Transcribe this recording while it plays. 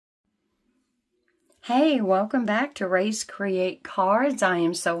Hey, welcome back to Race Create Cards. I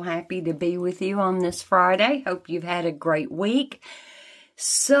am so happy to be with you on this Friday. Hope you've had a great week.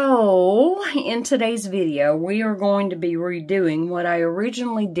 So, in today's video, we are going to be redoing what I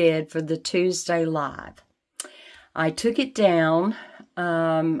originally did for the Tuesday Live. I took it down.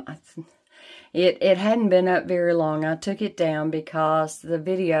 It hadn't been up very long. I took it down because the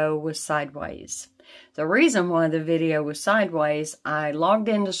video was sideways. The reason why the video was sideways, I logged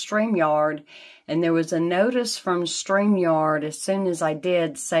into StreamYard and there was a notice from StreamYard as soon as I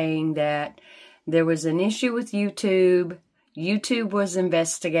did saying that there was an issue with YouTube. YouTube was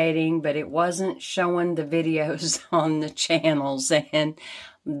investigating, but it wasn't showing the videos on the channels. And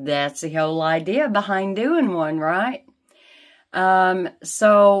that's the whole idea behind doing one, right?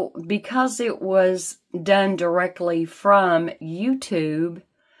 So because it was done directly from YouTube,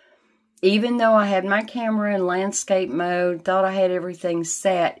 even though I had my camera in landscape mode, thought I had everything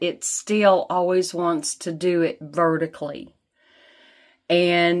set, it still always wants to do it vertically.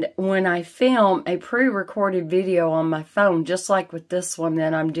 And when I film a pre-recorded video on my phone, just like with this one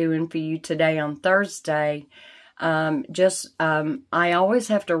that I'm doing for you today on Thursday, I always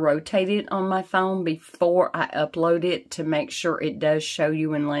have to rotate it on my phone before I upload it to make sure it does show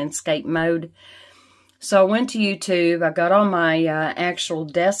you in landscape mode. So I went to YouTube, I got on my actual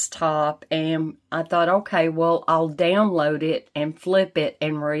desktop, and I thought, okay, well, I'll download it and flip it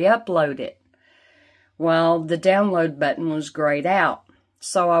and re-upload it. Well, the download button was grayed out.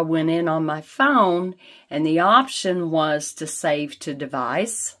 So I went in on my phone, and the option was to save to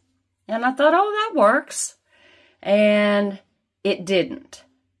device. And I thought, oh, that works. And it didn't.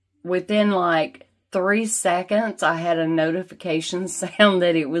 Within like 3 seconds, I had a notification sound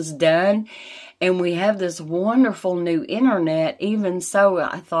that it was done. And we have this wonderful new internet. Even so,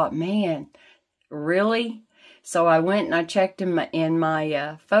 I thought, man, really? So I went and I checked in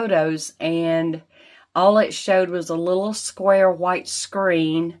my photos, and all it showed was a little square white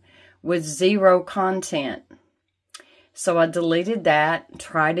screen with 0 content. So I deleted that,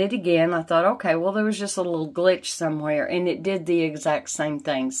 tried it again. I thought, okay, well, there was just a little glitch somewhere, and it did the exact same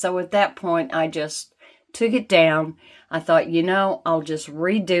thing. So at that point, I just took it down. I thought, you know, I'll just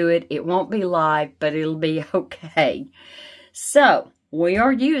redo it. It won't be live, but it'll be okay. So we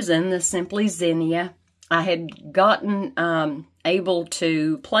are using the Simply Zinnia. I had gotten able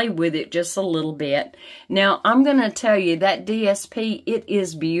to play with it just a little bit. Now, I'm going to tell you that DSP, it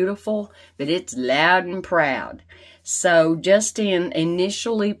is beautiful, but it's loud and proud. So just in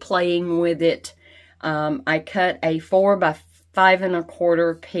initially playing with it, I cut a 4 by 5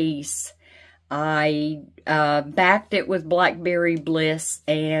 1/4 piece. I backed it with Blackberry Bliss,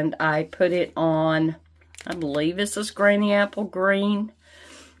 and I put it on, I believe this is Granny Apple Green.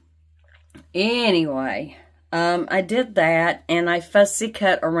 Anyway, I did that, and I fussy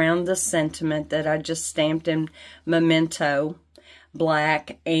cut around the sentiment that I just stamped in Memento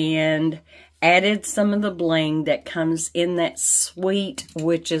Black, and added some of the bling that comes in that suite,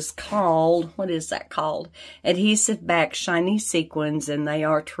 which is called, what is that called? Adhesive Back Shiny Sequins, and they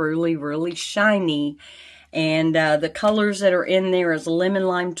are truly, really shiny. And the colors that are in there is Lemon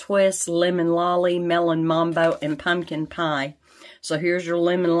Lime Twist, Lemon Lolly, Melon Mambo, and Pumpkin Pie. So here's your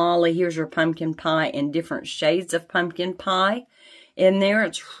Lemon Lolly, here's your Pumpkin Pie, and different shades of Pumpkin Pie in there.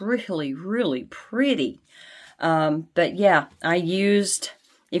 It's really, really pretty. But yeah, I used,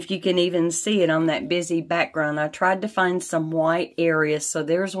 if you can even see it on that busy background, I tried to find some white areas. So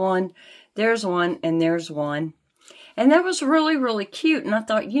there's one, and there's one. And that was really, really cute. And I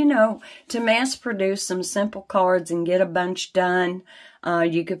thought, you know, to mass produce some simple cards and get a bunch done,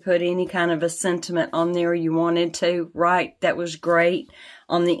 you could put any kind of a sentiment on there you wanted to, right? That was great.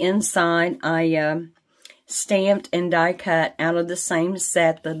 On the inside, I stamped and die cut out of the same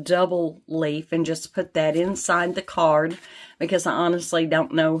set the double leaf and just put that inside the card because I honestly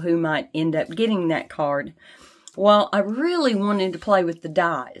don't know who might end up getting that card. Well, I really wanted to play with the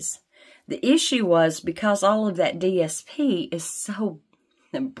dies. The issue was because all of that DSP is so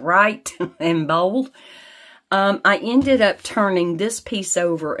bright and bold, I ended up turning this piece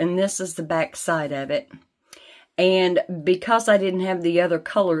over, and this is the back side of it. And because I didn't have the other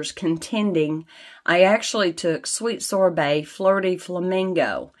colors contending, I actually took Sweet Sorbet, Flirty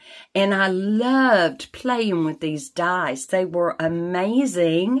Flamingo. And I loved playing with these dies. They were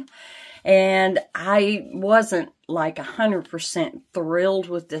amazing. And I wasn't like 100% thrilled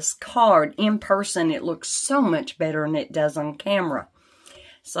with this card. In person, it looks so much better than it does on camera.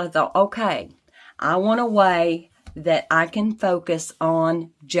 So I thought, okay, I want a way that I can focus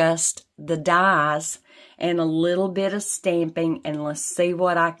on just the dies and a little bit of stamping, and let's see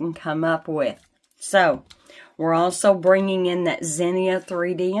what I can come up with. So We're also bringing in that Zinnia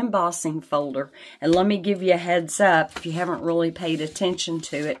 3D embossing folder. And let me give you a heads up if you haven't really paid attention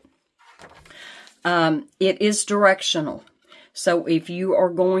to it. It is directional. So if you are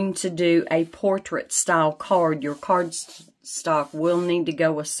going to do a portrait style card, your card stock will need to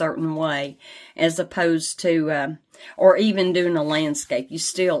go a certain way as opposed to, or even doing a landscape.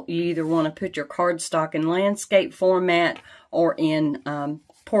 You either want to put your cardstock in landscape format or in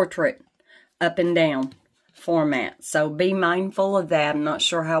portrait up and down format. So be mindful of that. I'm not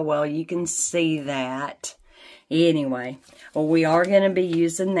sure how well you can see that. Anyway, well, we are going to be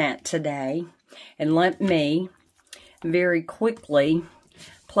using that today. And let me very quickly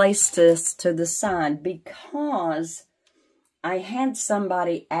place this to the side because I had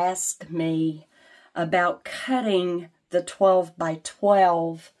somebody ask me about cutting the 12 by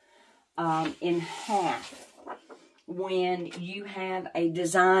 12 in half when you have a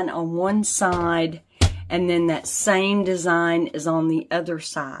design on one side and then that same design is on the other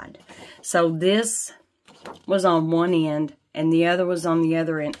side. So this was on one end and the other was on the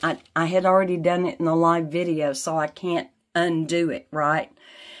other end. I had already done it in the live video, so I can't undo it, right?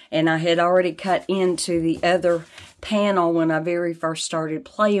 And I had already cut into the other panel when I very first started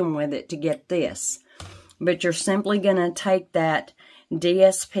playing with it to get this. But you're simply going to take that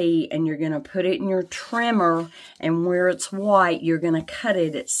DSP and you're going to put it in your trimmer, and where it's white, you're going to cut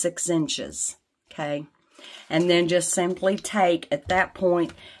it at 6 inches, okay? And then just simply take at that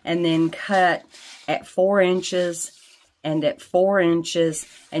point and then cut at 4 inches and at 4 inches,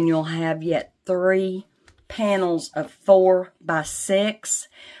 and you'll have yet 3 panels of 4 by 6.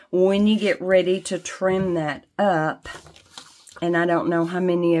 When you get ready to trim that up, and I don't know how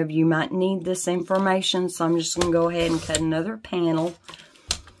many of you might need this information, so I'm just going to go ahead and cut another panel.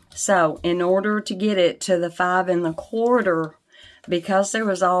 So in order to get it to the 5 1/4, because there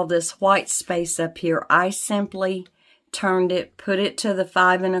was all this white space up here, I simply turned it, put it to the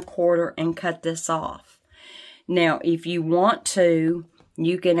 5 1/4 and cut this off. Now, if you want to,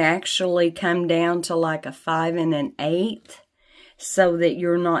 you can actually come down to like a 5 1/8 so that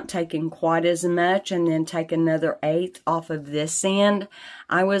you're not taking quite as much, and then take another 1/8 off of this end.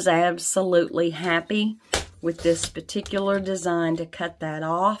 I was absolutely happy with this particular design to cut that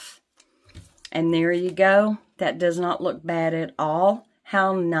off. And there you go. That does not look bad at all.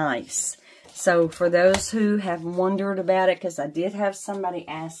 How nice. So for those who have wondered about it, because I did have somebody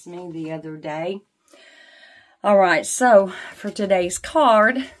ask me the other day. Alright, so for today's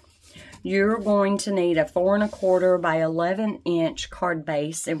card, you're going to need a 4 1/4 by 11 inch card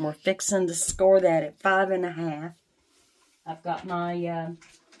base, and we're fixing to score that at 5 1/2. I've got my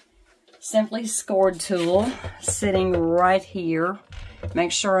Simply Scored tool sitting right here.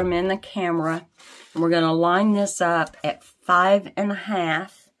 Make sure I'm in the camera. And we're going to line this up at 5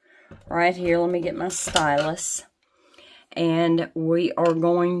 1/2 right here. Let me get my stylus. And we are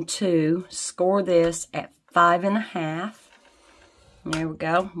going to score this at 5 1/2. There we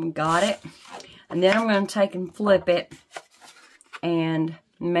go. We got it. And then I'm going to take and flip it and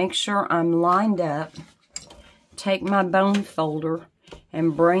make sure I'm lined up. Take my bone folder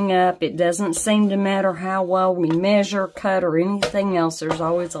and bring up. It doesn't seem to matter how well we measure, cut, or anything else. There's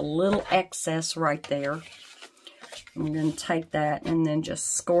always a little excess right there. I'm going to take that and then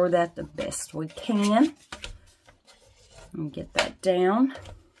just score that the best we can. And get that down.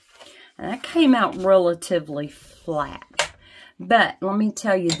 And that came out relatively flat. But let me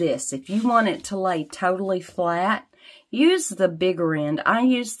tell you this. If you want it to lay totally flat, use the bigger end. I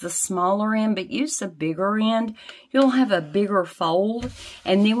use the smaller end, but use the bigger end. You'll have a bigger fold.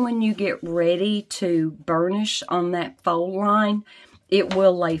 And then when you get ready to burnish on that fold line, it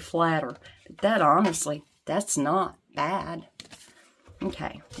will lay flatter. But that, honestly, that's not bad.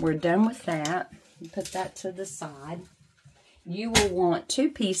 Okay, we're done with that. Put that to the side. You will want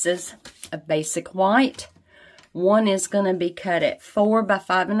 2 pieces of basic white. One is going to be cut at 4 by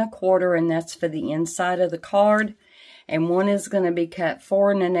 5 1/4, and that's for the inside of the card. And one is going to be cut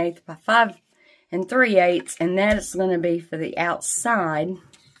 4 1/8 by 5 3/8, and that is going to be for the outside.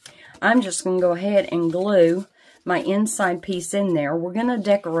 I'm just going to go ahead and glue my inside piece in there. We're going to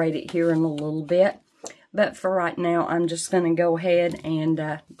decorate it here in a little bit, but for right now, I'm just going to go ahead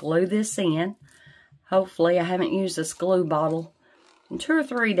and glue this in. Hopefully, I haven't used this glue bottle in 2 or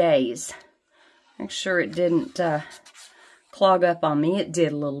 3 days. Make sure it didn't clog up on me. It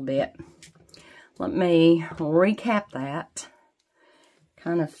did a little bit. Let me recap that.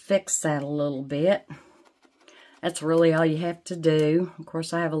 Kind of fix that a little bit. That's really all you have to do. Of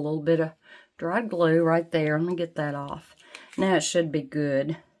course, I have a little bit of dried glue right there. Let me get that off. Now it should be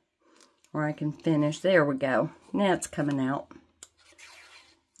good. Where I can finish. There we go. Now it's coming out.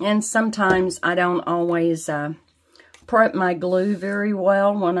 And sometimes I don't always prep my glue very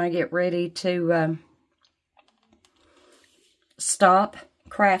well when I get ready to stop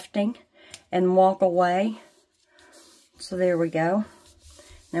crafting and walk away. So there we go.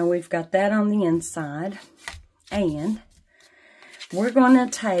 Now we've got that on the inside. And we're going to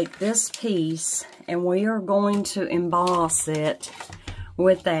take this piece and we are going to emboss it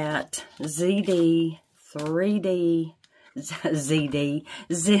with that Zinnia 3D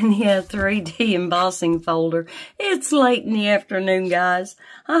embossing folder. It's late in the afternoon, guys.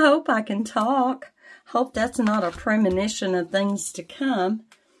 I hope I can talk. Hope that's not a premonition of things to come.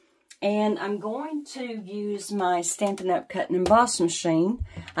 And I'm going to use my Stampin' Up! Cut and Emboss machine.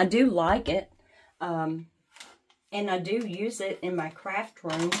 I do like it. And I do use it in my craft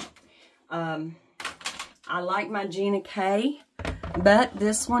room. I like my Gina K. But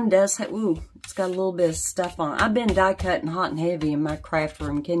this one does have, ooh, it's got a little bit of stuff on it. I've been die cutting hot and heavy in my craft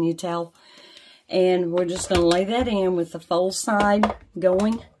room, can you tell? And we're just going to lay that in with the fold side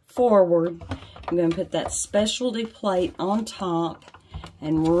going forward. I'm going to put that specialty plate on top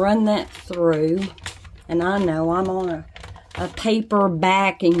and run that through. And I know I'm on a paper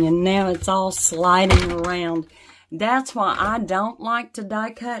backing and now it's all sliding around. That's why I don't like to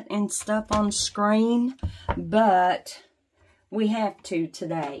die cut and stuff on screen, but we have to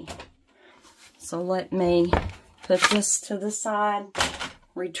today. So let me put this to the side,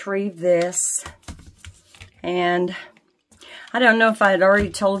 retrieve this, and I don't know if I had already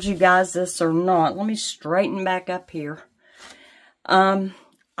told you guys this or not. Let me straighten back up here.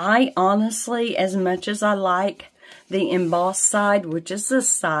 I honestly, as much as I like the embossed side, which is this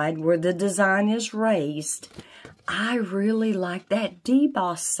side where the design is raised, I really like that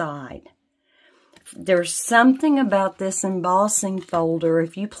deboss side. There's something about this embossing folder.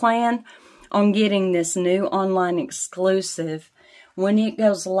 If you plan on getting this new online exclusive, when it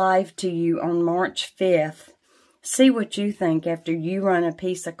goes live to you on March 5th, see what you think after you run a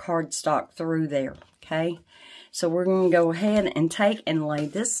piece of cardstock through there, okay? So we're going to go ahead and take and lay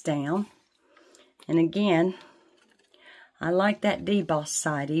this down. And again, I like that deboss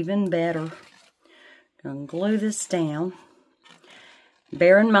side even better. Going to glue this down.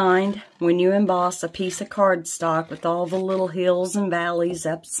 Bear in mind, when you emboss a piece of cardstock with all the little hills and valleys,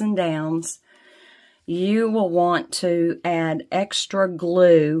 ups and downs, you will want to add extra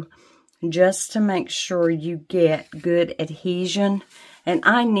glue just to make sure you get good adhesion. And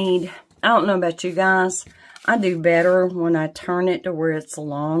I don't know about you guys, I do better when I turn it to where it's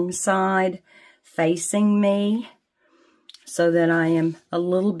long side facing me, so that I am a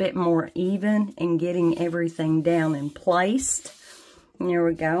little bit more even in getting everything down and placed. There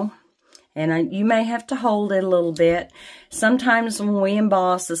we go. And you may have to hold it a little bit. Sometimes when we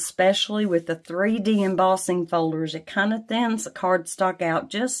emboss, especially with the 3D embossing folders, it kind of thins the cardstock out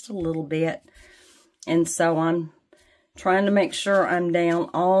just a little bit. And so I'm trying to make sure I'm down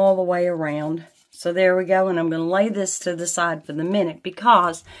all the way around. So there we go. And I'm going to lay this to the side for the minute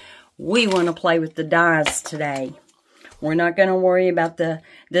because we want to play with the dies today. We're not going to worry about the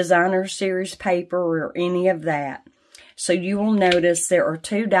designer series paper or any of that. So you will notice there are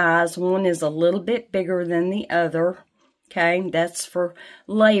two dies. One is a little bit bigger than the other. Okay, that's for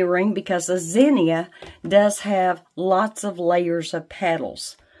layering because the Zinnia does have lots of layers of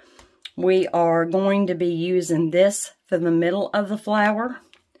petals. We are going to be using this for the middle of the flower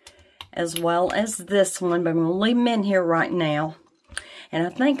as well as this one, but I'm going to leave them in here right now. And I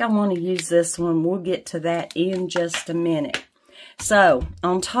think I want to use this one. We'll get to that in just a minute. So,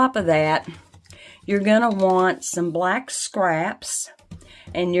 on top of that, you're going to want some black scraps.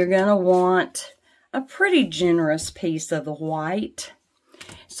 And you're going to want a pretty generous piece of the white.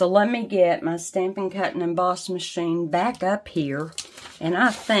 So, let me get my Stampin' Cut and Emboss machine back up here. And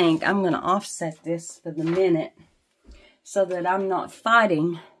I think I'm going to offset this for the minute so that I'm not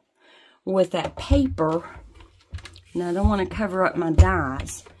fighting with that paper. Now, I don't want to cover up my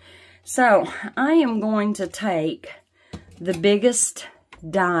dies. So, I am going to take the biggest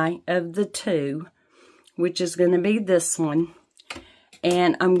die of the two, which is going to be this one,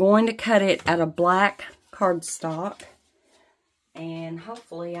 and I'm going to cut it out of black cardstock. And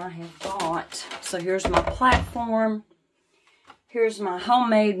hopefully I have got, so here's my platform. Here's my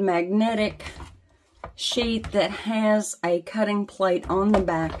homemade magnetic sheet that has a cutting plate on the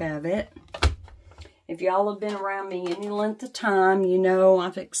back of it. If y'all have been around me any length of time, you know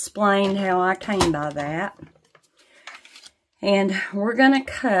I've explained how I came by that. And we're going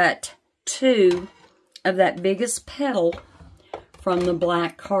to cut two of that biggest petal from the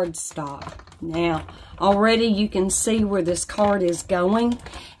black cardstock. Now, already you can see where this card is going,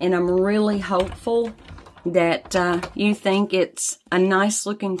 and I'm really hopeful that you think it's a nice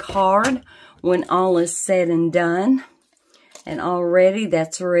looking card when all is said and done. And already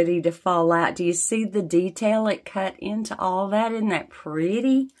that's ready to fall out. Do you see the detail it cut into all that? Isn't that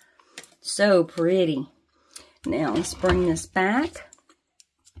pretty? So pretty. Now let's bring this back.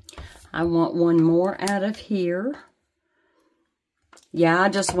 I want one more out of here. Yeah, I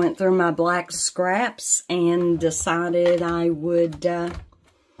just went through my black scraps and decided I would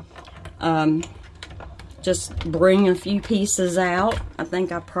just bring a few pieces out. I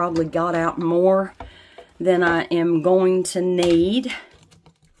think I probably got out more than I am going to need.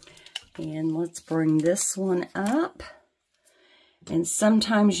 And let's bring this one up. And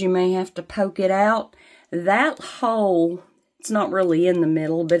sometimes you may have to poke it out. That hole, it's not really in the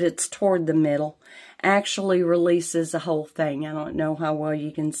middle, but it's toward the middle, actually releases the whole thing. I don't know how well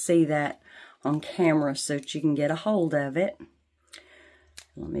you can see that on camera so that you can get a hold of it.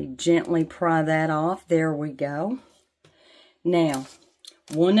 Let me gently pry that off. There we go. Now,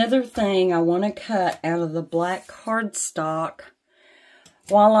 one other thing I want to cut out of the black cardstock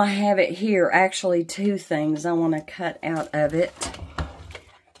while I have it here. Actually, two things I want to cut out of it.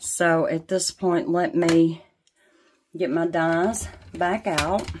 So at this point, let me get my dies back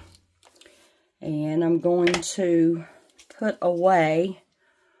out. And I'm going to put away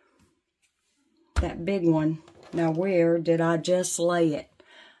that big one. Now, where did I just lay it?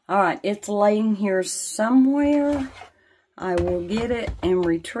 Alright, it's laying here somewhere. I will get it and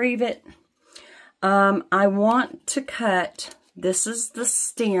retrieve it. I want to cut, this is the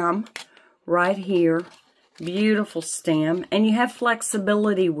stem right here. Beautiful stem. And you have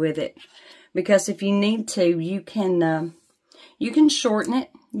flexibility with it. Because if you need to, you can shorten it.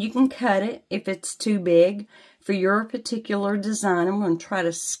 You can cut it if it's too big for your particular design. I'm going to try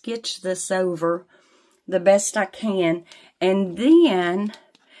to sketch this over the best I can. And then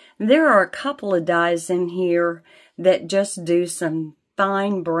there are a couple of dies in here that just do some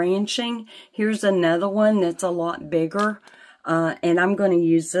fine branching. Here's another one that's a lot bigger. And I'm going to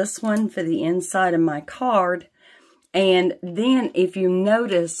use this one for the inside of my card. And then if you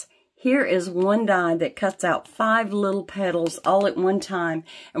notice, here is one die that cuts out 5 little petals all at one time.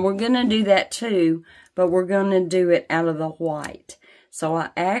 And we're going to do that too, but we're going to do it out of the white. So I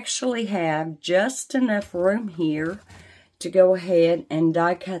actually have just enough room here to go ahead and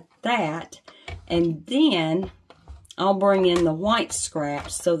die cut that. And then I'll bring in the white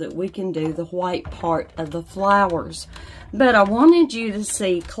scraps so that we can do the white part of the flowers. But I wanted you to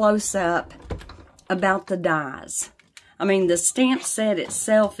see close up about the dies. I mean, the stamp set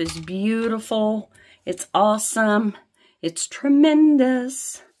itself is beautiful. It's awesome. It's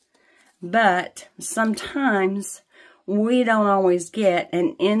tremendous. But sometimes we don't always get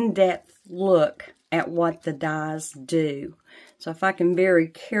an in-depth look at what the dies do. So if I can very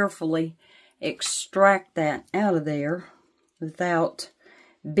carefully extract that out of there without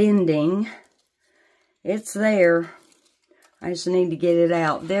bending, it's there. I just need to get it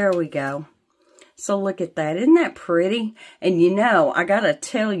out. There we go. So look at that. Isn't that pretty? And you know, I gotta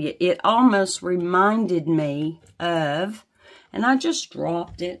tell you, it almost reminded me of, and I just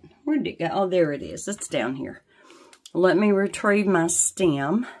dropped it. Where did it go? Oh, there it is. It's down here. Let me retrieve my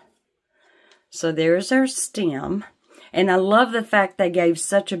stem. So there's our stem. And I love the fact they gave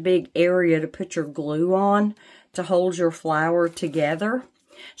such a big area to put your glue on to hold your flower together.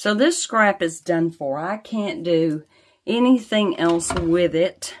 So this scrap is done for. I can't do anything else with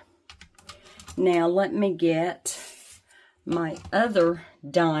it. Now let me get my other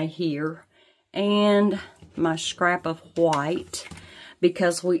die here and my scrap of white,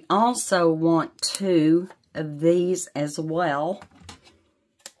 because we also want 2 of these as well.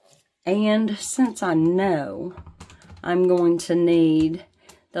 And since I know I'm going to need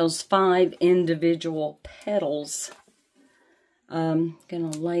those 5 individual petals, I'm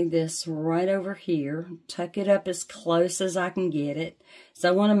going to lay this right over here, tuck it up as close as I can get it. So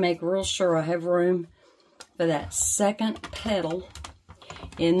I want to make real sure I have room for that second petal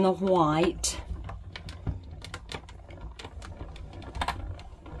in the white.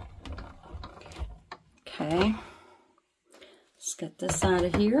 Okay, let's get this out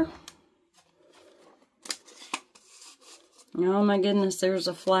of here. Oh my goodness, there's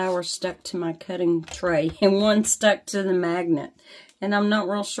a flower stuck to my cutting tray and one stuck to the magnet. And I'm not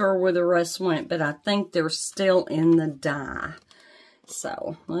real sure where the rest went, but I think they're still in the die.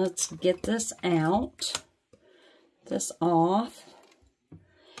 So let's get this out, this off.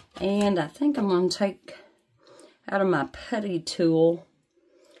 And I think I'm going to take out of my putty tool.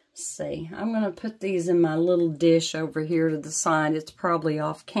 Let's see, I'm going to put these in my little dish over here to the side. It's probably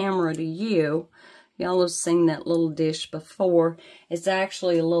off camera to you. Y'all have seen that little dish before. It's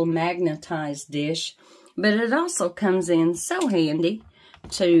actually a little magnetized dish. But it also comes in so handy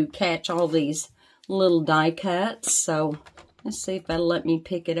to catch all these little die cuts. So let's see if it'll let me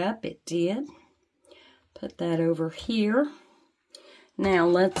pick it up. It did. Put that over here. Now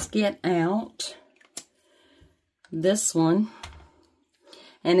let's get out this one.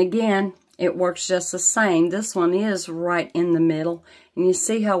 And again, it works just the same. This one is right in the middle. And you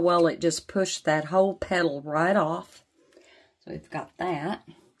see how well it just pushed that whole petal right off. So we've got that.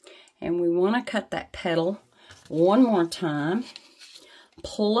 And we want to cut that petal one more time.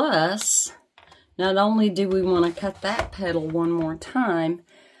 Plus, not only do we want to cut that petal one more time,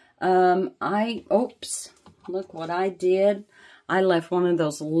 oops, look what I did. I left one of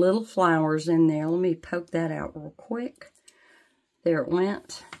those little flowers in there. Let me poke that out real quick. There it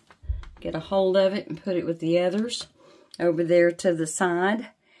went. Get a hold of it and put it with the others over there to the side.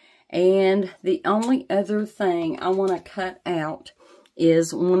 And the only other thing I want to cut out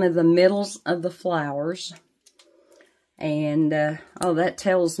is one of the middles of the flowers. And, oh, that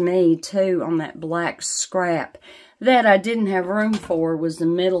tells me, too, on that black scrap that I didn't have room for was the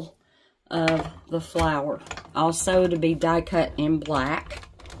middle of the flower. Also to be die cut in black.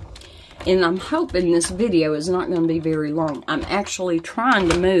 And I'm hoping this video is not going to be very long. I'm actually trying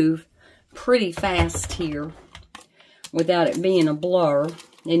to move pretty fast here without it being a blur.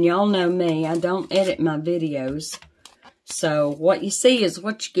 And y'all know me, I don't edit my videos. So what you see is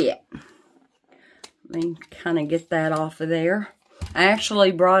what you get. Let me kind of get that off of there. I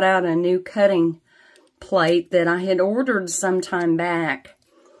actually brought out a new cutting plate that I had ordered some time back.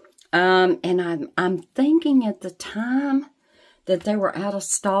 And I'm thinking at the time that they were out of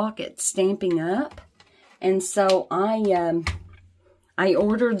stock at Stamping Up. And so I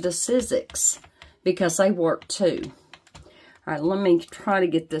ordered the Sizzix because they work too. All right, let me try to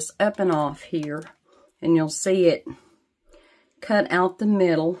get this up and off here. And you'll see it cut out the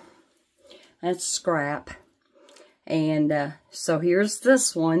middle. That's scrap. And so here's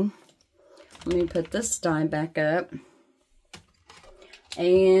this one. Let me put this die back up.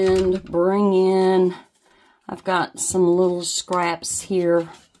 And bring in, I've got some little scraps here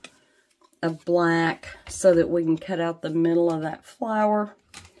of black so that we can cut out the middle of that flower.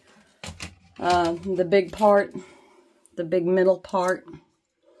 The big part, the big middle part.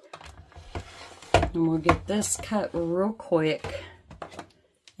 And we'll get this cut real quick.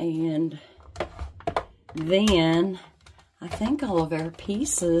 And then I think all of our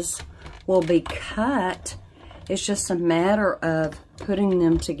pieces will be cut. It's just a matter of putting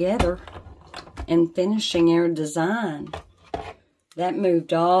them together and finishing our design. That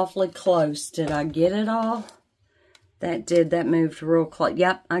moved awfully close. Did I get it all? That did. That moved real close.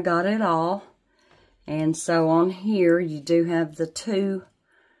 Yep, I got it all. And so on here, you do have the two,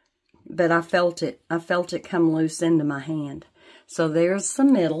 but I felt it come loose into my hand. So there's the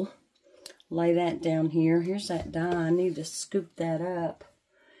middle. Lay that down here. Here's that die. I need to scoop that up.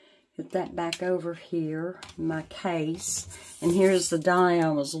 Get that back over here in my case. And here's the die I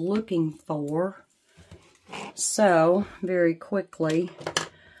was looking for. So, very quickly,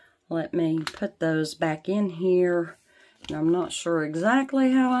 let me put those back in here. And I'm not sure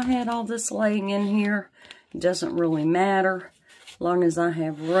exactly how I had all this laying in here. It doesn't really matter, as long as I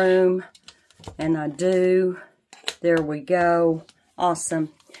have room. And I do. There we go. Awesome.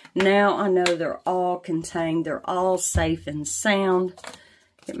 Now I know they're all contained. They're all safe and sound.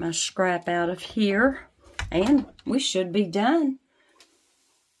 Get my scrap out of here. And we should be done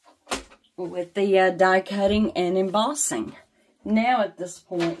with the die cutting and embossing. Now at this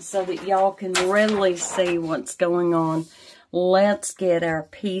point, so that y'all can readily see what's going on, let's get our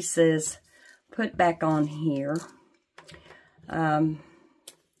pieces put back on here.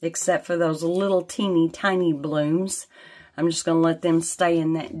 Except for those little teeny tiny blooms. I'm just going to let them stay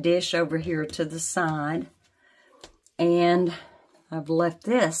in that dish over here to the side. And I've left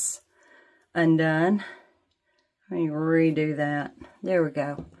this undone. Let me redo that. There we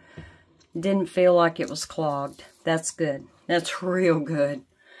go. Didn't feel like it was clogged. That's good. That's real good.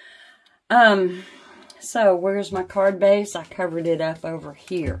 So where's my card base? I covered it up over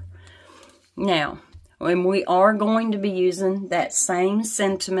here. Now, when we are going to be using that same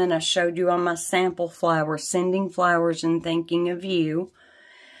sentiment I showed you on my sample flower, sending flowers and thinking of you.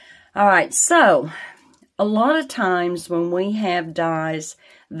 All right, so a lot of times when we have dies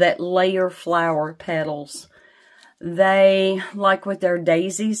that layer flower petals, they, like with their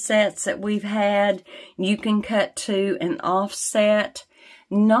daisy sets that we've had, you can cut to an offset.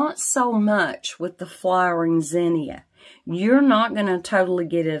 Not so much with the flowering zinnia. You're not going to totally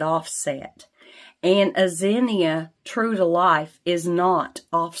get it offset. And a zinnia, true to life, is not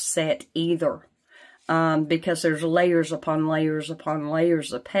offset either. because there's layers upon layers upon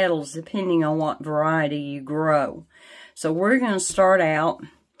layers of petals depending on what variety you grow. So we're going to start out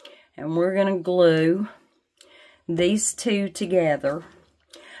and we're going to glue these two together.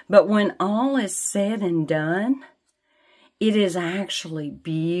 But when all is said and done, it is actually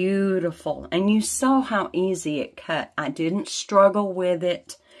beautiful. And you saw how easy it cut. I didn't struggle with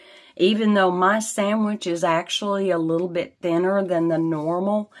it. Even though my sandwich is actually a little bit thinner than the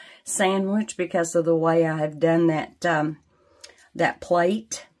normal sandwich because of the way I have done that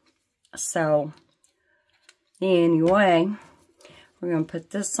plate. So anyway, we're going to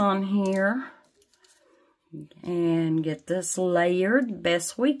put this on here and get this layered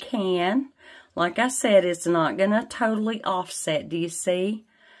best we can. Like I said, it's not going to totally offset. Do you see?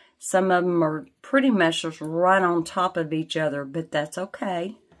 Some of them are pretty much just right on top of each other, but that's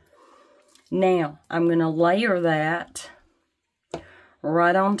okay. Now, I'm going to layer that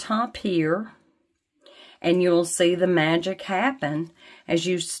right on top here, and you'll see the magic happen as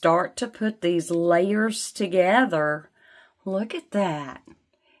you start to put these layers together. Look at that.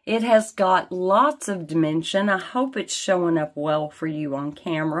 It has got lots of dimension. I hope it's showing up well for you on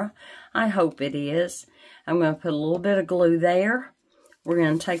camera. I hope it is. I'm going to put a little bit of glue there. We're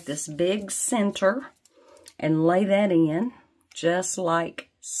going to take this big center and lay that in just like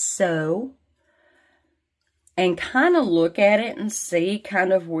so. And kind of look at it and see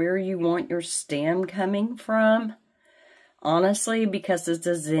kind of where you want your stem coming from. Honestly, because it's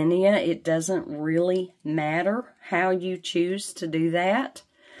a zinnia, it doesn't really matter how you choose to do that.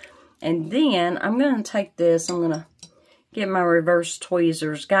 And then I'm going to take this, I'm going to get my reverse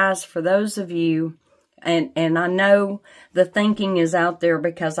tweezers. Guys, for those of you, and I know the thinking is out there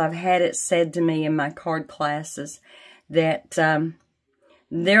because I've had it said to me in my card classes that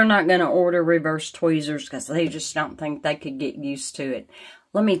they're not going to order reverse tweezers because they just don't think they could get used to it.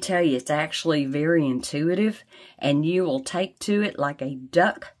 Let me tell you, it's actually very intuitive, and you will take to it like a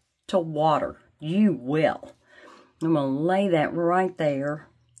duck to water. You will. I'm going to lay that right there.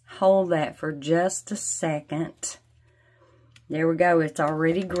 Hold that for just a second. There we go. It's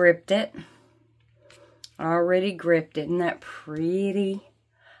already gripped it. Already gripped it. Isn't that pretty?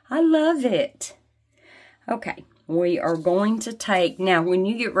 I love it. Okay. We are going to take, now when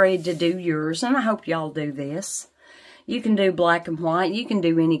you get ready to do yours, and I hope y'all do this, you can do black and white, you can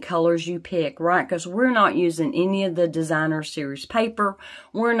do any colors you pick, right? Because we're not using any of the designer series paper,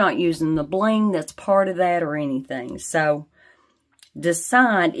 we're not using the bling that's part of that or anything. So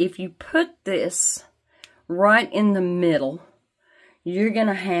decide if you put this right in the middle, you're going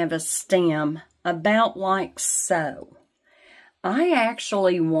to have a stem about like so. I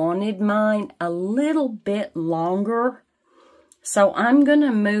actually wanted mine a little bit longer, so I'm going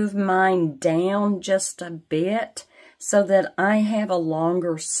to move mine down just a bit so that I have a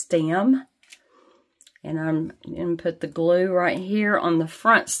longer stem. And I'm going to put the glue right here on the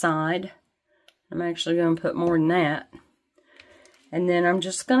front side. I'm actually going to put more than that. And then I'm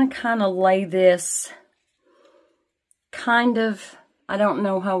just going to kind of lay this kind of, I don't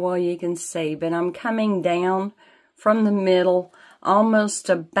know how well you can see, but I'm coming down from the middle, almost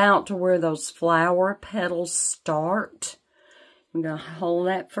about to where those flower petals start. I'm going to hold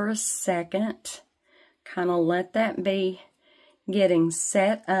that for a second. Kind of let that be getting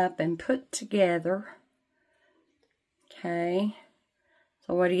set up and put together. Okay.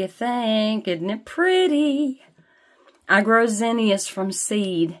 So what do you think? Isn't it pretty? I grow zinnias from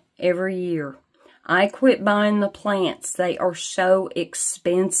seed every year. I quit buying the plants. They are so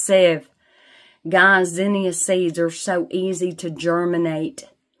expensive. Guys, zinnia seeds are so easy to germinate.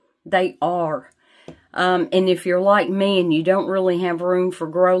 They are. And if you're like me and you don't really have room for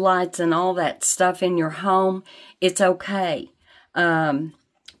grow lights and all that stuff in your home, it's okay.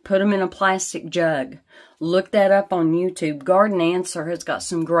 Put them in a plastic jug. Look that up on YouTube. Garden Answer has got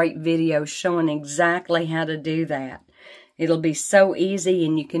some great videos showing exactly how to do that. It'll be so easy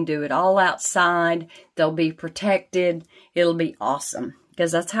and you can do it all outside. They'll be protected. It'll be awesome.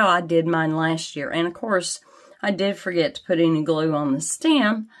 Because that's how I did mine last year. And of course, I did forget to put any glue on the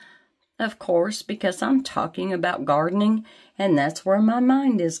stem. Of course, because I'm talking about gardening. And that's where my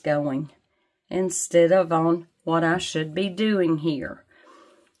mind is going. Instead of on what I should be doing here.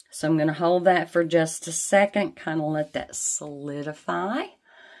 So I'm going to hold that for just a second. Kind of let that solidify.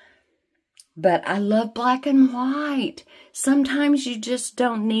 But I love black and white. Sometimes you just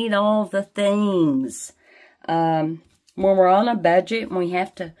don't need all the things. When we're on a budget and we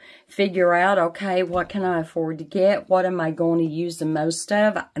have to figure out, okay, what can I afford to get? What am I going to use the most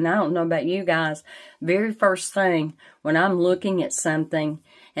of? And I don't know about you guys. Very first thing when I'm looking at something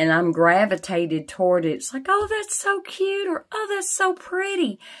and I'm gravitated toward it, it's like, oh, that's so cute, or oh, that's so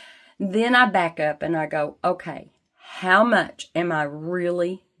pretty. Then I back up and I go, okay, how much am I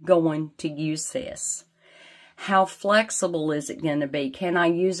really going to use this? How flexible is it going to be? Can I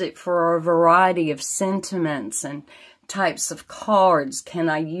use it for a variety of sentiments and types of cards? Can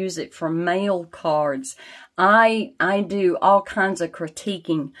I use it for mail cards? I do all kinds of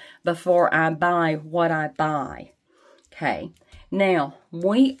critiquing before I buy what I buy. Okay, now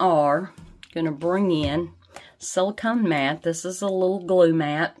we are going to bring in silicone mat. This is a little glue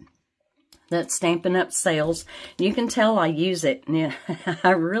mat that's Stampin' Up! Sales. You can tell I use it.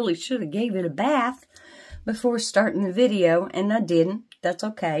 I really should have gave it a bath before starting the video, and I didn't. That's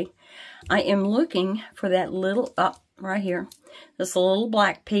okay. I am looking for that little, right here, this little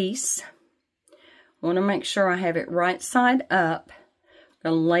black piece. I want to make sure I have it right side up.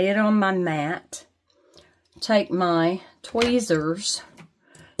 I'm going to lay it on my mat. Take my tweezers,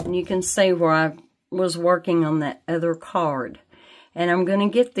 and you can see where I was working on that other card. And I'm going to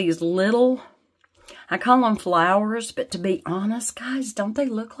get these little, I call them flowers, but to be honest, guys, don't they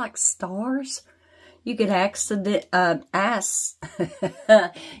look like stars? You could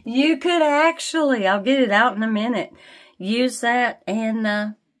you could actually, I'll get it out in a minute, use that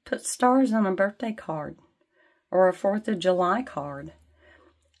and put stars on a birthday card or a 4th of July card.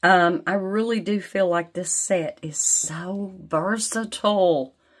 I really do feel like this set is so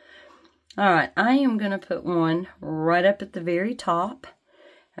versatile. Alright, I am going to put one right up at the very top.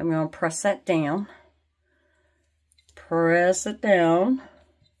 I'm going to press that down. Press it down.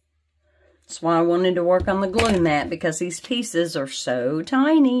 That's why I wanted to work on the glue mat, because these pieces are so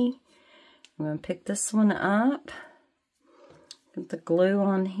tiny. I'm going to pick this one up. Put the glue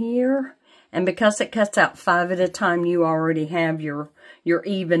on here. And because it cuts out 5 at a time, you already have your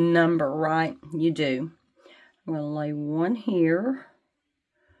even number, right? You do. I'm going to lay one here.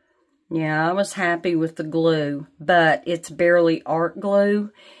 Yeah, I was happy with the glue, but it's barely art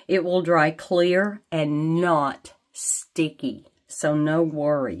glue. It will dry clear and not sticky, so no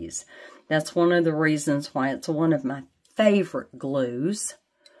worries. That's one of the reasons why it's one of my favorite glues.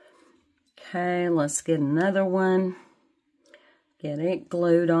 Okay, let's get another one. Get it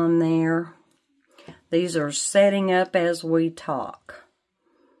glued on there. These are setting up as we talk.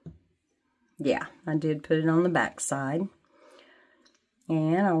 Yeah, I did put it on the back side.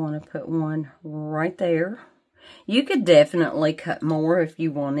 And I want to put one right there. You could definitely cut more if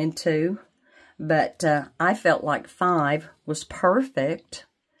you wanted to. But I felt like 5 was perfect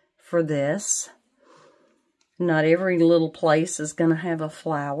for this. Not every little place is going to have a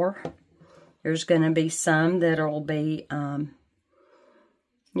flower. There's going to be some that will be, you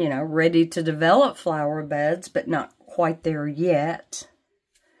know, ready to develop flower buds, but not quite there yet.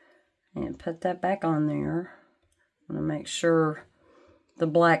 And put that back on there. I want to make sure the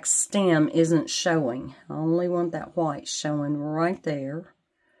black stem isn't showing. I only want that white showing right there.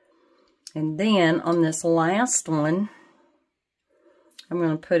 And then on this last one, I'm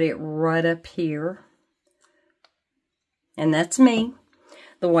going to put it right up here. And that's me.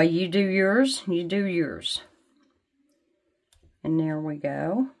 The way you do yours, you do yours. And there we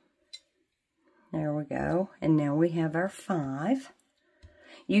go. There we go. And now we have our 5.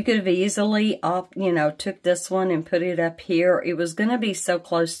 You could have easily, you know, took this one and put it up here. It was going to be so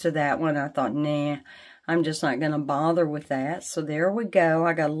close to that one. I thought, nah, I'm just not going to bother with that. So there we go.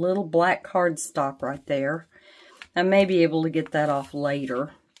 I got a little black cardstock right there. I may be able to get that off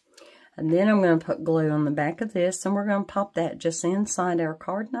later. And then I'm going to put glue on the back of this, and we're going to pop that just inside our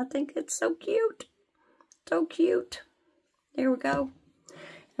card. And I think it's so cute. So cute. There we go.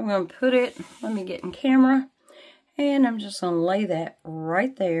 I'm going to put it, let me get in camera. And I'm just going to lay that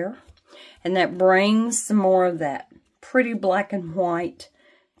right there. And that brings some more of that pretty black and white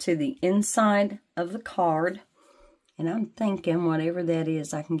to the inside of the card. And I'm thinking whatever that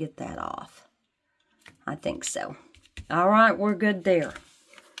is, I can get that off. I think so. All right, we're good there.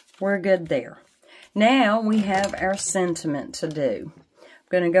 We're good there. Now we have our sentiment to do. I'm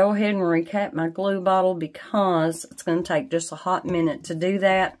going to go ahead and recap my glue bottle because it's going to take just a hot minute to do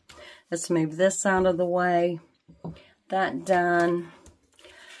that. Let's move this out of the way. That done.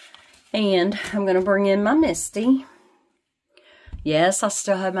 And I'm going to bring in my Misty. Yes, I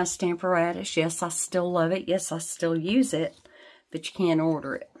still have my Stamparatus. Yes, I still love it. Yes, I still use it. But you can't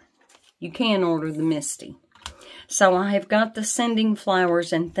order it. You can order the Misty. So I have got the Sending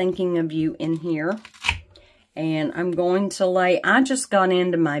Flowers and Thinking of You in here. And I'm going to lay, I just got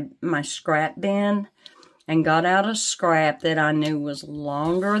into my scrap bin and got out a scrap that I knew was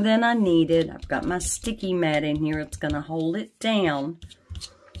longer than I needed. I've got my sticky mat in here. It's going to hold it down.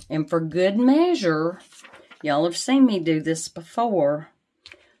 And for good measure, y'all have seen me do this before.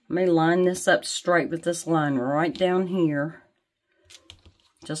 Let me line this up straight with this line right down here.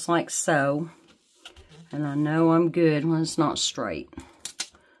 just like so. And I know I'm good when it's not straight.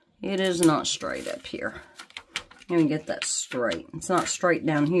 It is not straight up here. Let me get that straight. It's not straight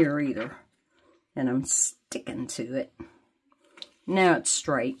down here either. And I'm sticking to it. Now it's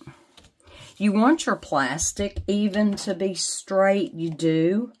straight. You want your plastic even to be straight, you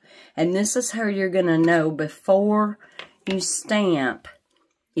do. And this is how you're going to know before you stamp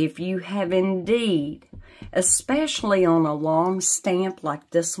if you have indeed, especially on a long stamp like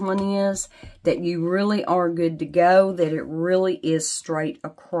this one is, that you really are good to go, that it really is straight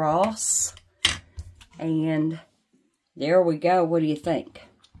across. And there we go. What do you think?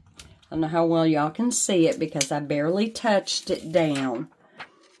 I don't know how well y'all can see it because I barely touched it down.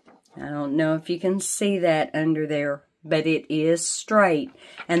 I don't know if you can see that under there, but it is straight.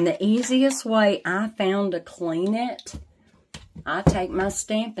 And the easiest way I found to clean it, I take my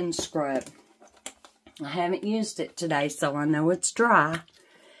stamping scrub. I haven't used it today, so I know it's dry.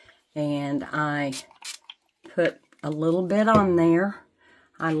 And I put a little bit on there.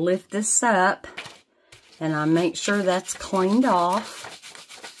 I lift this up, and I make sure that's cleaned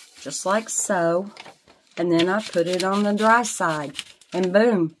off, just like so. And then I put it on the dry side. And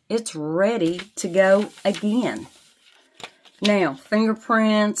boom, it's ready to go again. Now,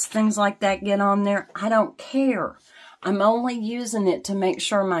 fingerprints, things like that get on there. I don't care. I'm only using it to make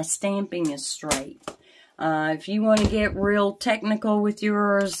sure my stamping is straight. If you want to get real technical with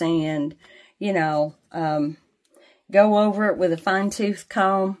yours and, you know, go over it with a fine-tooth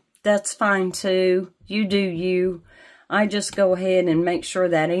comb, that's fine too. You do you. I just go ahead and make sure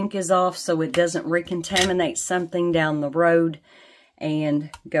that ink is off so it doesn't recontaminate something down the road. And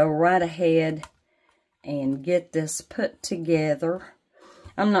go right ahead and get this put together.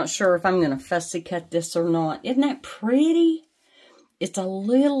 I'm not sure if I'm going to fussy cut this or not. Isn't that pretty? It's a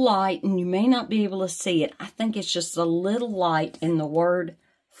little light, and you may not be able to see it. I think it's just a little light in the word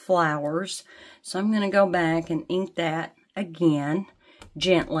flowers. So I'm going to go back and ink that again,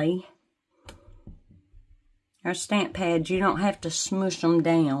 gently. Our stamp pads, you don't have to smush them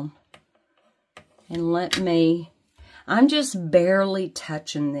down. And let me... I'm just barely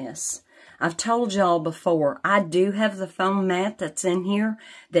touching this. I've told y'all before, I do have the foam mat that's in here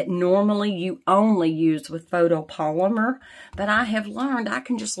that normally you only use with photopolymer, but I have learned I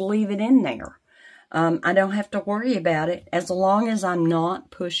can just leave it in there. I don't have to worry about it as long as I'm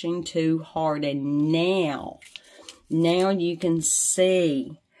not pushing too hard. And now you can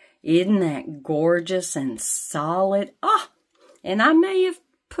see, isn't that gorgeous and solid? Oh, and I may have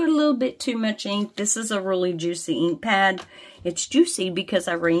put a little bit too much ink. This is a really juicy ink pad. It's juicy because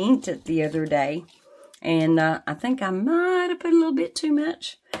I re-inked it the other day. And I think I might have put a little bit too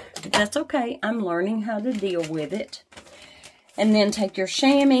much. But that's okay. I'm learning how to deal with it. And then take your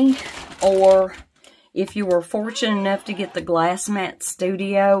chamois, or if you were fortunate enough to get the Glass Mat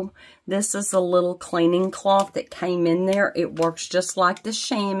Studio, this is a little cleaning cloth that came in there. It works just like the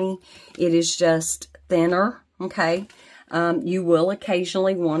chamois. It is just thinner, okay? You will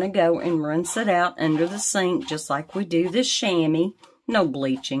occasionally want to go and rinse it out under the sink, just like we do the chamois. No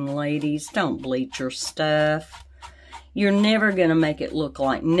bleaching, ladies. Don't bleach your stuff. You're never going to make it look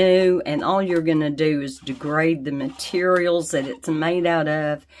like new, and all you're going to do is degrade the materials that it's made out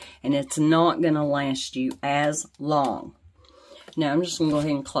of, and it's not going to last you as long. Now, I'm just going to go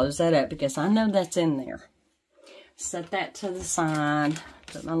ahead and close that up because I know that's in there. Set that to the side.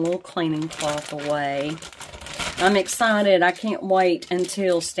 Put my little cleaning cloth away. I'm excited. I can't wait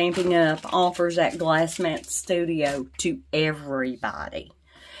until Stampin' Up! Offers that Glass Mat Studio to everybody.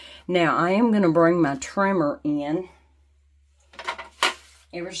 Now, I am going to bring my trimmer in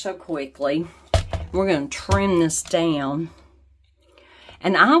ever so quickly. We're going to trim this down.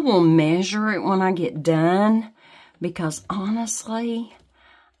 And I will measure it when I get done because, honestly,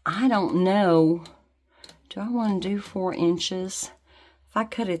 I don't know. Do I want to do 4 inches? If I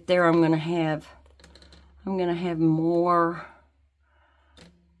cut it there, I'm going to have more.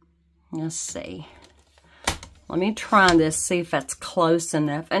 Let's see. Let me try this, see if that's close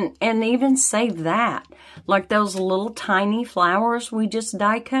enough. And even save that. Like those little tiny flowers we just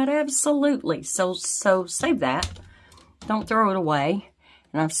die cut, absolutely. So save that. Don't throw it away.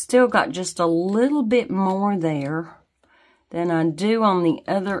 And I've still got just a little bit more there than I do on the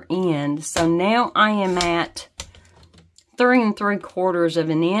other end. So now I am at 3 3/4 of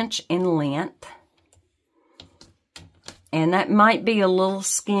an inch in length. And that might be a little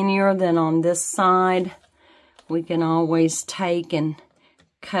skinnier than on this side. We can always take and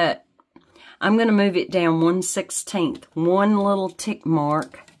cut. I'm going to move it down 1/16, one little tick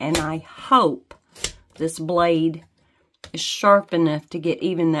mark. And I hope this blade is sharp enough to get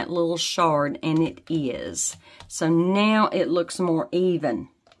even that little shard, and it is. So now it looks more even.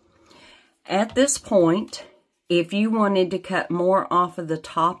 At this point, if you wanted to cut more off of the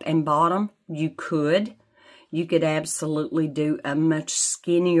top and bottom, you could. You could absolutely do a much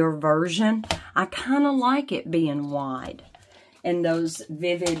skinnier version. I kind of like it being wide and those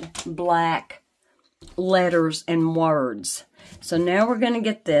vivid black letters and words. So now we're going to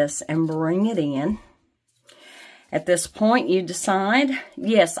get this and bring it in. At this point, you decide,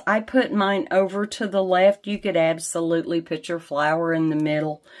 yes, I put mine over to the left. You could absolutely put your flower in the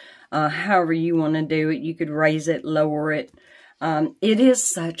middle. However you want to do it. You could raise it, lower it. It is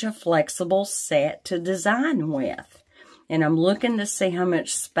such a flexible set to design with. And I'm looking to see how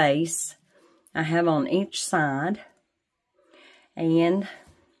much space I have on each side. And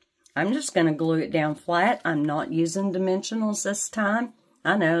I'm just going to glue it down flat. I'm not using dimensionals this time.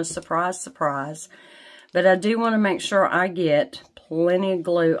 I know, surprise, surprise. But I do want to make sure I get plenty of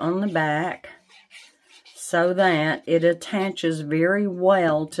glue on the back so that it attaches very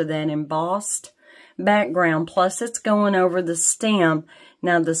well to that embossed background. Plus, it's going over the stem.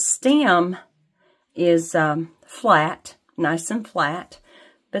 Now, the stem is flat, nice and flat.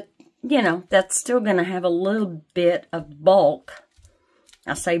 But, you know, that's still going to have a little bit of bulk.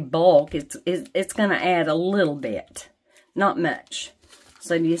 I say bulk. It's going to add a little bit, not much.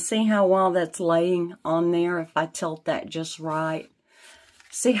 So do you see how well that's laying on there if I tilt that just right?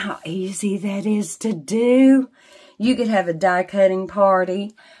 See how easy that is to do? You could have a die cutting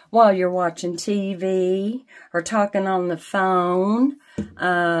party while you're watching TV or talking on the phone.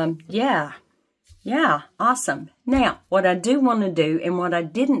 Yeah, awesome. Now, what I do want to do and what I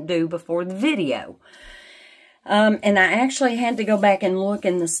didn't do before the video, and I actually had to go back and look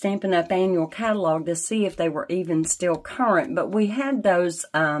in the Stampin' Up! Annual catalog to see if they were even still current. But we had those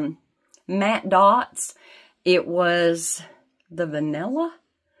matte dots. It was the vanilla,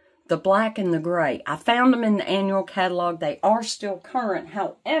 the black, and the gray. I found them in the annual catalog. They are still current.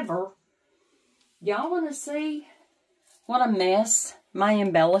 However, y'all want to see what a mess my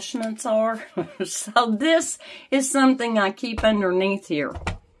embellishments are? So this is something I keep underneath here.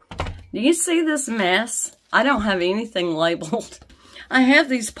 Do you see this mess? I don't have anything labeled. I have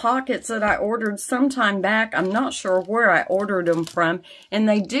these pockets that I ordered some time back. I'm not sure where I ordered them from. And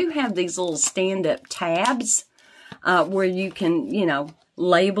they do have these little stand-up tabs where you can, you know,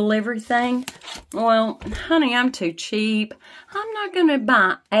 label everything. Well, honey, I'm too cheap. I'm not going to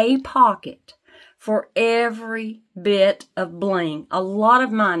buy a pocket for every bit of bling. A lot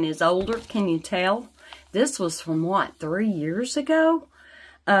of mine is older, can you tell? This was from, what, 3 years ago?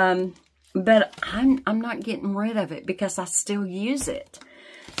 But I'm not getting rid of it because I still use it.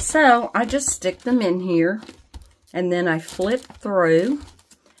 So I just stick them in here and then I flip through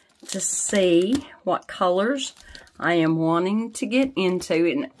to see what colors I am wanting to get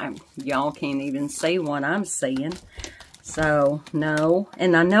into. And y'all can't even see what I'm seeing. So, no.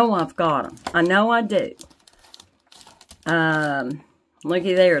 And I know I've got them. I know I do.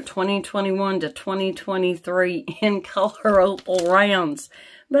 Looky there, 2021 to 2023 in color opal rounds.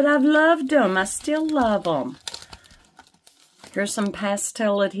 But I've loved them. I still love them. Here's some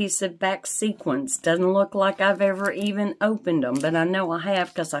pastel adhesive back sequins. Doesn't look like I've ever even opened them, but I know I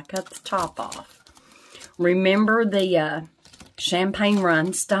have because I cut the top off. Remember the champagne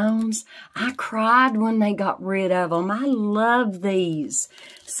rhinestones? I cried when they got rid of them. I love these.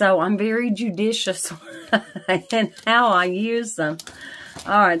 So I'm very judicious in how I use them.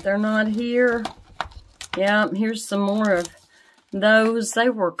 All right, they're not here. Yeah, here's some more of those. They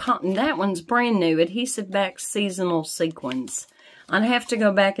were cotton. That one's brand new. Adhesive back seasonal sequins. I'd have to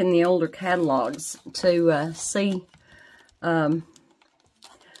go back in the older catalogs to see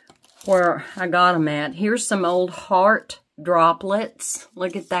where I got them at. Here's some old heart droplets.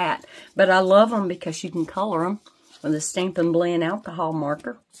 Look at that. But I love them because you can color them with a Stampin' Blend alcohol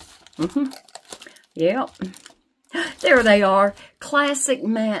marker. Yep. There they are. Classic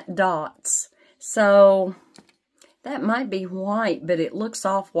matte dots. So that might be white, but it looks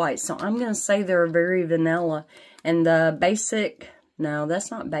off-white. So I'm going to say they're very vanilla. And the basic, no, that's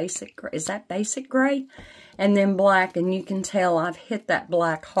not basic gray. Is that basic gray? And then black, and you can tell I've hit that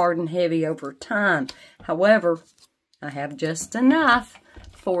black hard and heavy over time. However, I have just enough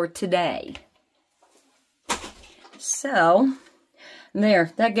for today. So,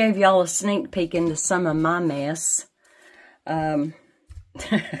 there, that gave y'all a sneak peek into some of my mess.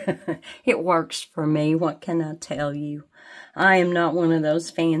 It works for me. What can I tell you? I am not one of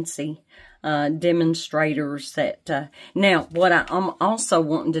those fancy demonstrators that... now, what I'm also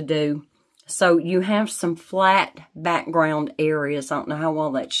wanting to do, so you have some flat background areas. I don't know how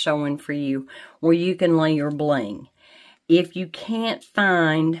well that's showing for you, where you can lay your bling. If you can't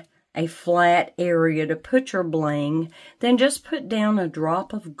find a flat area to put your bling, then just put down a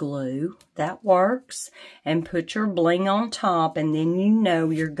drop of glue. That works. And put your bling on top, and then you know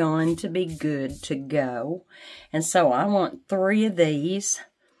you're going to be good to go. And so I want 3 of these.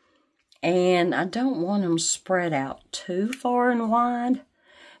 And I don't want them spread out too far and wide,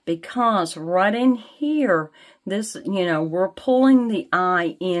 because right in here, this, you know, we're pulling the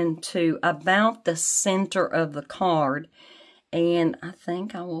eye into about the center of the card. And I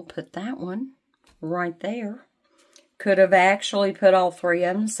think I will put that one right there. Could have actually put all 3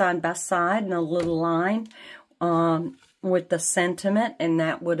 of them side by side in a little line with the sentiment, and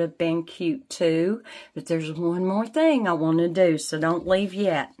that would have been cute too. But there's one more thing I want to do, so don't leave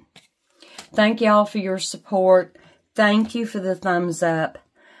yet. Thank y'all for your support. Thank you for the thumbs up.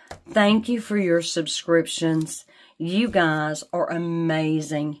 Thank you for your subscriptions. You guys are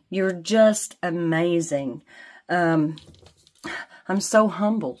amazing. You're just amazing. I'm so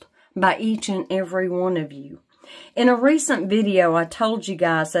humbled by each and every one of you. In a recent video, I told you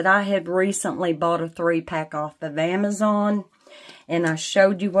guys that I had recently bought a 3-pack off of Amazon. And I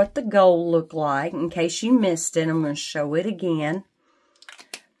showed you what the gold looked like. In case you missed it, I'm going to show it again.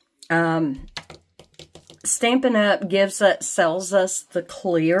 Stampin' Up! Sells us the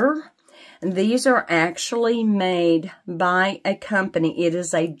clear. And these are actually made by a company. It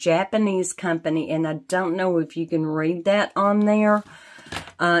is a Japanese company, and I don't know if you can read that on there.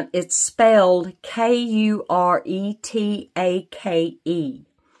 It's spelled Kuretake.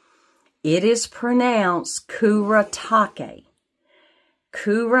 It is pronounced Kuretake.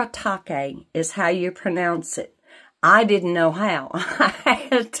 Kuretake is how you pronounce it. I didn't know how. I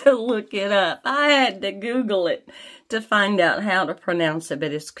had to look it up. I had to Google it to find out how to pronounce it.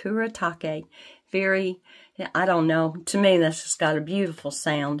 But it's Kuretake. Very, I don't know. To me, that's just got a beautiful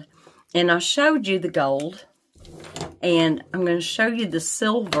sound. And I showed you the gold. And I'm going to show you the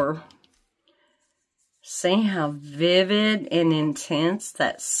silver. See how vivid and intense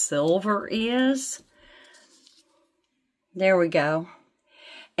that silver is? There we go.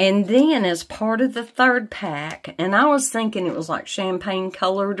 And then as part of the 3rd pack, and I was thinking it was like champagne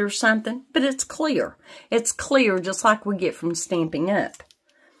colored or something, but it's clear. It's clear just like we get from Stampin' Up.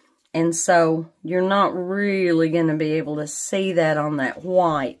 And so you're not really going to be able to see that on that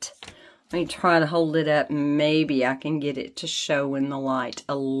white. Let me try to hold it up. Maybe I can get it to show in the light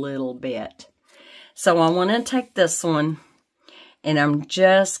a little bit. So I want to take this one, and I'm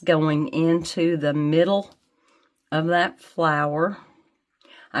just going into the middle of that flower.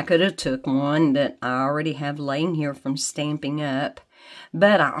 I could have took one that I already have laying here from Stampin' Up,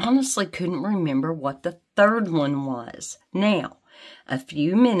 but I honestly couldn't remember what the 3rd one was. Now, a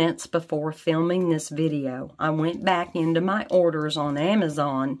few minutes before filming this video, I went back into my orders on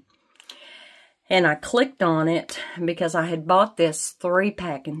Amazon, and I clicked on it because I had bought this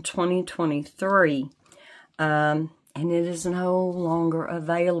 3-pack in 2023, and it is no longer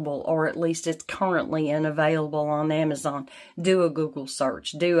available, or at least it's currently unavailable on Amazon. Do a Google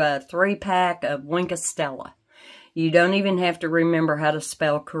search. Do a 3-pack of Winkastella. You don't even have to remember how to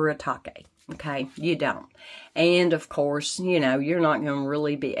spell Kuretake. Okay, you don't. And of course, you know, you're not going to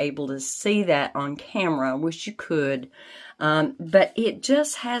really be able to see that on camera. I wish you could. But it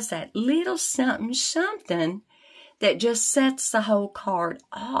just has that little something that just sets the whole card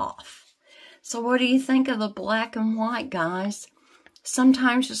off. So what do you think of the black and white, guys?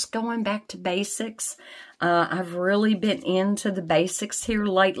 Sometimes just going back to basics. I've really been into the basics here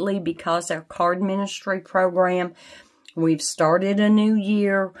lately because our card ministry program, we've started a new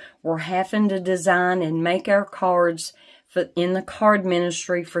year. We're having to design and make our cards in the card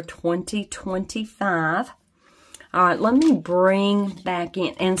ministry for 2025. All right, let me bring back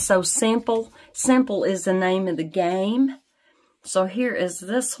in. And so Simple is the name of the game. So here is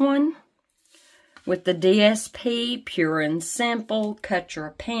this one. With the DSP, pure and simple, cut your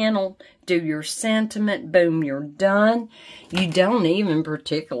panel, do your sentiment, boom, you're done. You don't even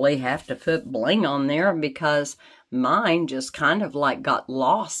particularly have to put bling on there because mine just kind of like got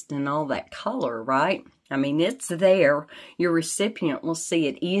lost in all that color, right? I mean, it's there. Your recipient will see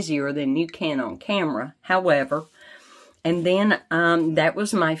it easier than you can on camera, however. And then that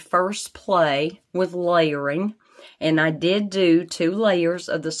was my first play with layering. And I did do 2 layers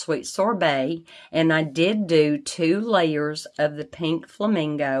of the Sweet Sorbet. And I did do 2 layers of the Pink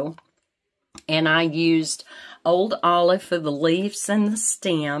Flamingo. And I used Old Olive for the leaves and the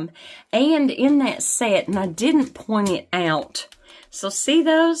stem. And in that set, and I didn't point it out. So see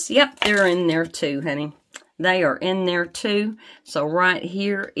those? Yep, they're in there too, honey. They are in there too. So right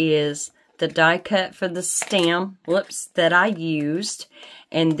here is the die cut for the stem, that I used.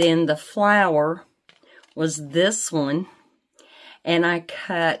 And then the flower was this one. and I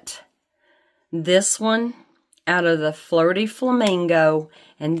cut this one out of the Flirty Flamingo,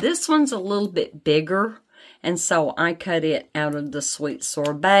 and this one's a little bit bigger, and so I cut it out of the Sweet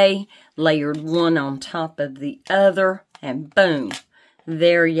Sorbet, layered one on top of the other, and boom,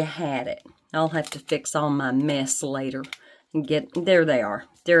 there you had it. I'll have to fix all my mess later. There they are.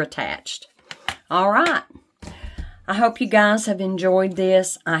 They're attached. All right. I hope you guys have enjoyed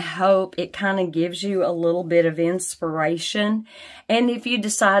this. I hope it kind of gives you a little bit of inspiration. And if you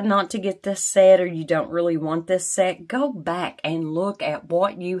decide not to get this set or you don't really want this set, go back and look at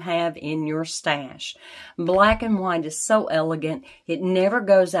what you have in your stash. Black and white is so elegant. It never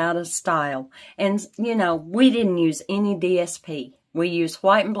goes out of style. And, you know, we didn't use any DSP. We used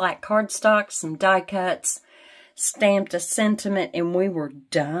white and black cardstock, some die cuts, stamped a sentiment, and we were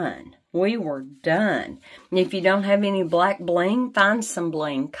done. We were done. And if you don't have any black bling, find some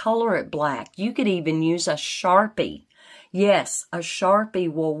bling. Color it black. You could even use a Sharpie. Yes, a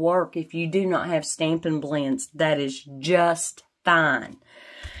Sharpie will work if you do not have Stampin' Blends. That is just fine.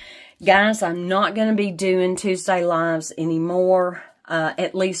 Guys, I'm not going to be doing Tuesday Lives anymore,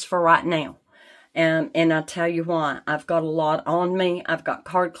 at least for right now. And I'll tell you why. I've got a lot on me. I've got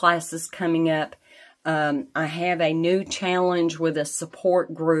card classes coming up. I have a new challenge with a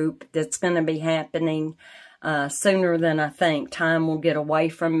support group that's going to be happening sooner than I think. Time will get away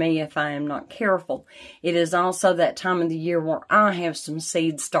from me if I am not careful. It is also that time of the year where I have some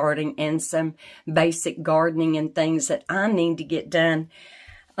seed starting and some basic gardening and things that I need to get done.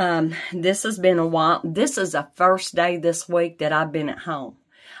 This has been a while. This is the first day this week that I've been at home.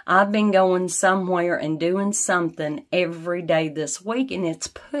 I've been going somewhere and doing something every day this week, and it's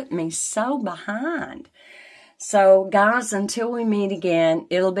put me so behind. So, guys, until we meet again,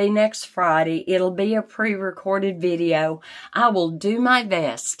 it'll be next Friday. It'll be a pre-recorded video. I will do my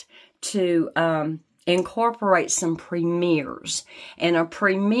best to incorporate some premieres. And a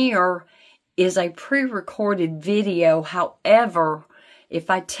premiere is a pre-recorded video. However,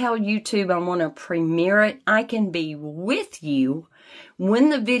 if I tell YouTube I want to premiere it, I can be with you when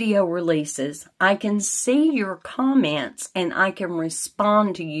the video releases. I can see your comments and I can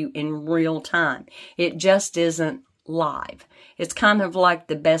respond to you in real time. It just isn't live. It's kind of like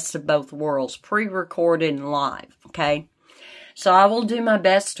the best of both worlds, pre-recorded and live, okay? So I will do my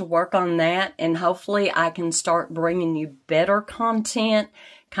best to work on that, and hopefully I can start bringing you better content,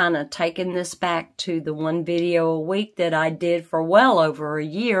 kind of taking this back to the one video a week that I did for well over a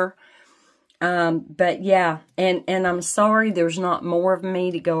year. But yeah, and I'm sorry there's not more of me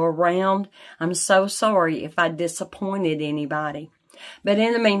to go around. I'm so sorry if I disappointed anybody. But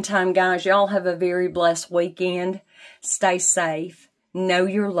in the meantime, guys, y'all have a very blessed weekend. Stay safe. Know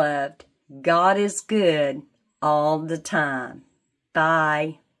you're loved. God is good all the time.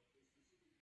 Bye.